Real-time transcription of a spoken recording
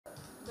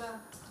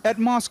At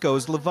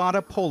Moscow's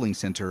Levada polling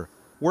center,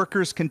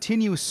 workers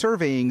continue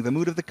surveying the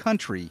mood of the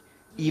country,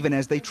 even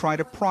as they try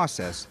to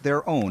process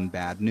their own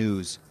bad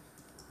news.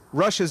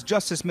 Russia's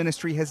Justice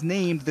Ministry has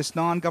named this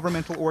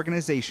non-governmental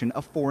organization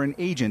a foreign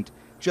agent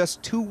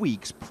just 2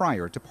 weeks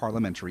prior to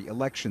parliamentary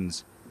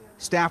elections.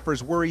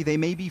 Staffers worry they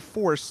may be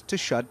forced to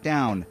shut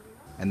down,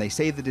 and they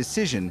say the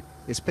decision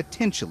is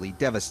potentially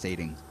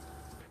devastating.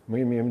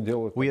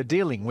 We are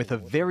dealing with a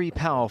very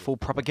powerful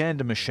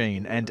propaganda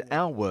machine, and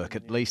our work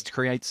at least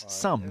creates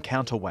some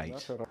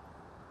counterweight.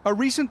 A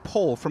recent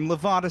poll from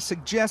Levada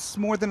suggests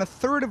more than a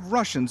third of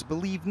Russians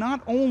believe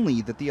not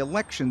only that the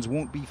elections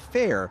won't be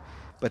fair,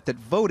 but that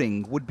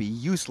voting would be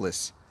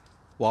useless.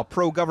 While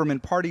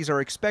pro-government parties are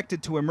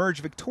expected to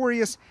emerge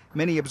victorious,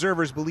 many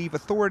observers believe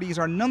authorities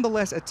are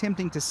nonetheless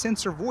attempting to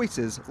censor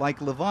voices like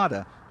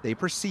Levada they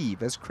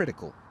perceive as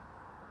critical.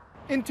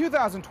 In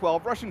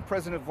 2012, Russian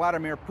President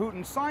Vladimir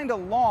Putin signed a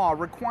law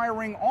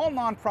requiring all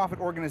nonprofit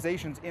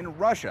organizations in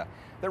Russia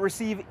that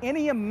receive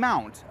any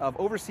amount of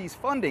overseas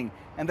funding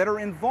and that are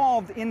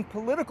involved in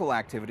political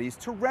activities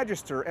to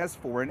register as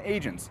foreign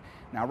agents.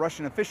 Now,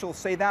 Russian officials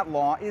say that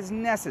law is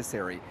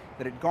necessary,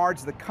 that it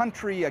guards the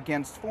country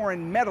against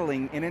foreign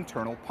meddling in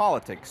internal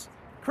politics.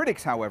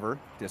 Critics, however,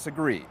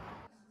 disagree.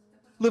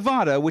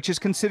 Levada, which is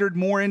considered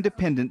more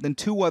independent than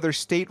two other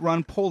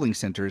state-run polling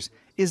centers,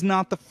 is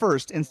not the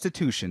first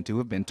institution to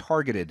have been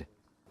targeted.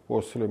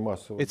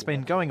 It's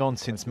been going on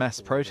since mass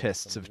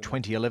protests of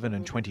 2011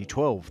 and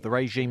 2012. The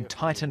regime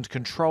tightened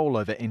control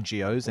over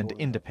NGOs and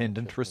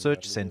independent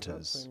research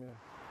centres.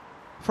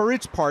 For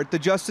its part, the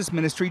Justice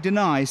Ministry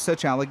denies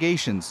such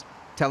allegations,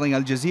 telling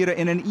Al Jazeera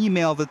in an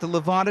email that the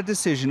Levada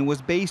decision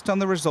was based on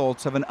the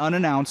results of an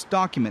unannounced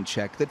document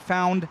check that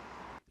found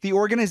the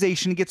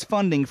organization gets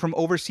funding from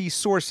overseas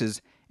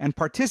sources and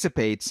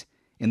participates,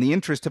 in the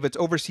interest of its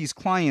overseas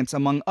clients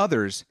among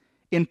others,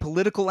 in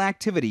political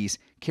activities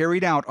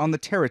carried out on the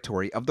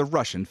territory of the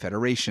Russian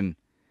Federation.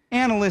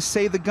 Analysts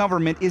say the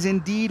government is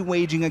indeed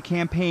waging a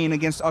campaign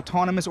against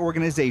autonomous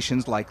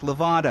organizations like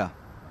Levada.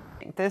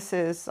 This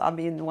is,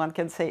 one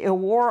can say, a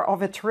war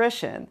of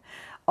attrition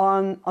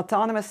on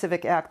autonomous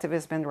civic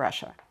activism in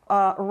Russia.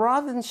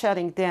 Rather than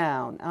shutting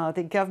down,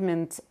 the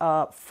government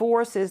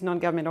forces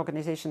non-government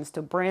organizations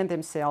to brand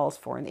themselves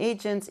foreign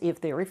agents.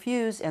 If they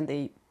refuse,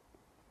 and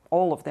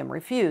all of them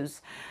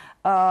refuse,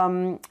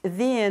 then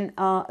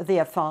they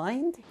are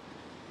fined.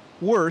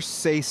 Worse,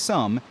 say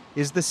some,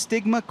 is the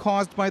stigma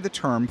caused by the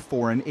term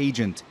foreign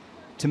agent.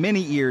 To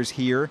many ears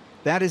here,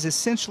 that is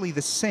essentially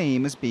the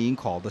same as being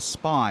called a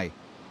spy,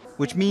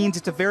 which means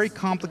it's a very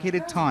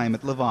complicated time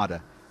at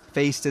Levada,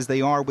 faced as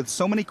they are with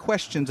so many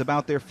questions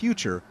about their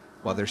future,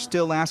 while they're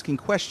still asking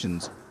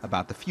questions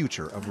about the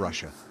future of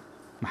Russia.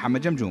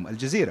 Mohammed, Jamjoom, Al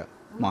Jazeera,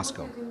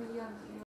 Moscow.